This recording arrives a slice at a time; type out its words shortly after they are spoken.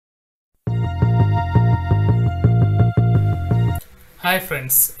Hi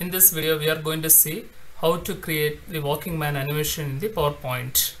friends, in this video we are going to see how to create the walking man animation in the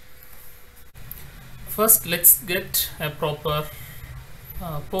PowerPoint. First let's get a proper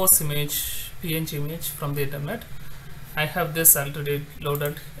pose image, PNG image from the internet. I have this already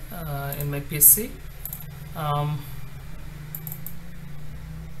loaded in my PC.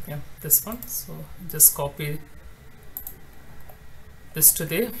 Yeah, this one. So just copy this to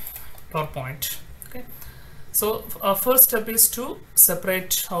the PowerPoint. Okay. So our first step is to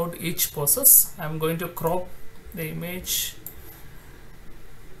separate out each poses. I'm going to crop the image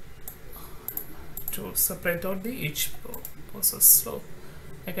to separate out the each poses. So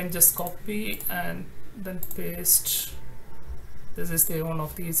I can just copy and then paste. This is the one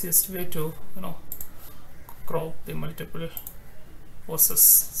of the easiest way to crop the multiple poses.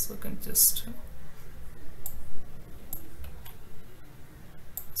 So I can just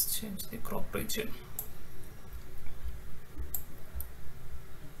let's change the crop region.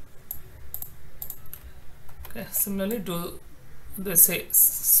 Okay, similarly do the same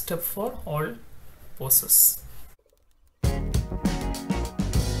step for all poses.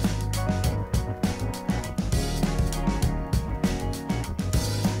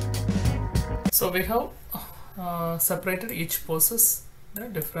 So we have separated each poses in a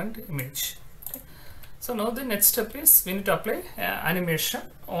different image. Okay. So now the next step is we need to apply animation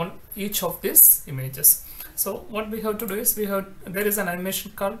on each of these images. So what we have to do is there is an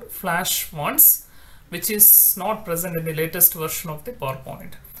animation called flash once, which is not present in the latest version of the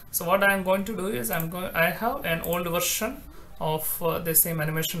PowerPoint. So what I am going to do is I have an old version of the same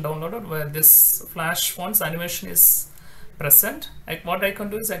animation downloaded where this flash once animation is present. What I can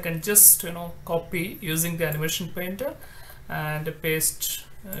do is I can just copy using the animation painter and paste.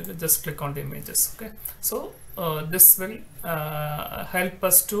 Just click on the images. Okay, so this will help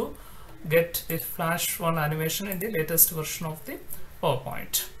us to get the flash one animation in the latest version of the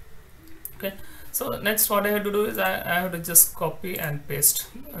PowerPoint. Okay. So next what I have to do is I have to just copy and paste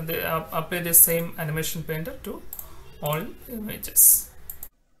apply the same animation painter to all images.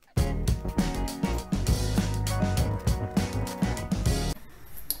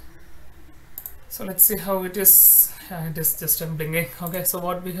 So let's see how it is. It is just blinking. Okay, so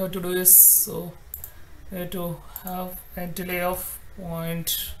what we have to do is we have to have a delay of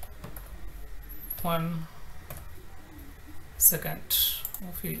 0.1 second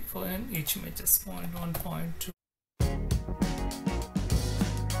for in each images, 0.1, 0.2.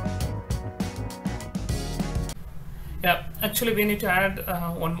 Yeah, actually we need to add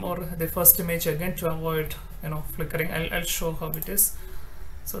one more, the first image again, to avoid flickering. I'll show how it is.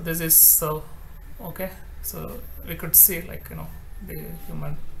 So this is okay, so we could see the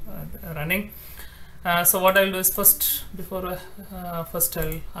human running. So what I'll do is first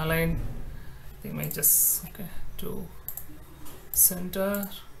I'll align the images, okay, to center.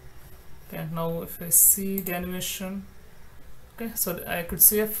 Okay, now if I see the animation, okay, so I could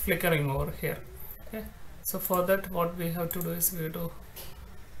see a flickering over here. Okay, so for that what we have to do is we have to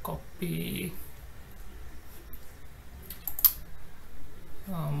copy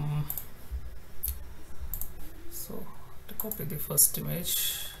so to copy the first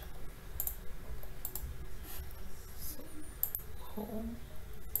image, so home,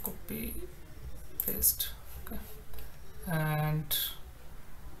 copy, paste. Okay, and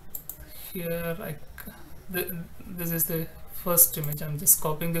here this is the first image. I'm just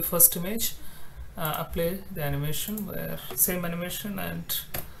copying the first image, apply the animation where same animation, and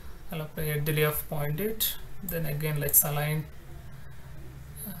I'll apply a delay of 0.8. Then again let's align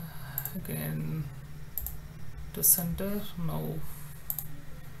again to center. Now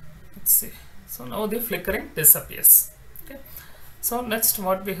let's see, so now the flickering disappears. Okay, so next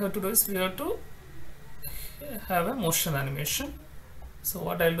what we have to do is we have to have a motion animation. So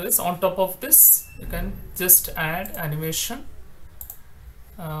what I'll do is on top of this you can just add animation.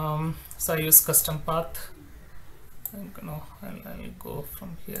 So I use custom path. I'll go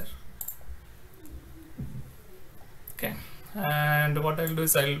from here. Okay, and what I'll do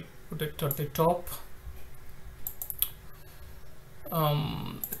is I'll put it at the top.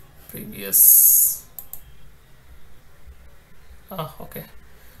 Previous. Okay.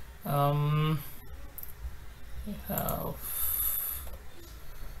 We have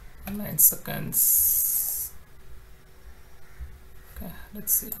 9 seconds. Okay,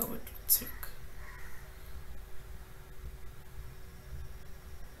 let's see how it looks like.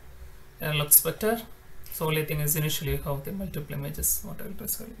 It looks better. So only thing is initially how the multiple images. What I'll do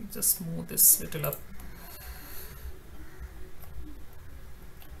is I'll just move this little up.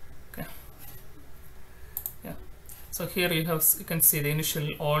 Okay. Yeah. So here you can see the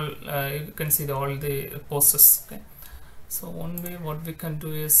initial all. You can see all the poses. Okay. So one way what we can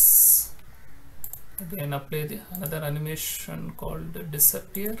do is again apply another animation called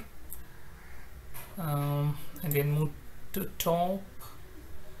disappear. Again move to top,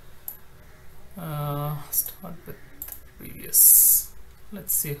 start with previous.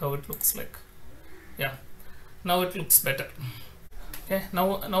 Let's see how it looks like. Yeah, now it looks better. Okay,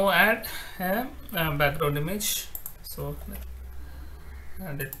 now add a background image. So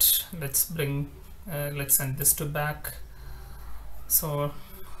and let's bring let's send this to back. So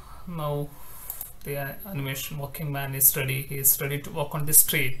now the animation walking man is ready. He is ready to walk on the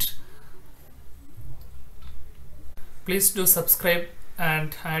street. Please do subscribe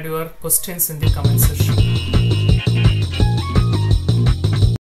and add your questions in the comment section.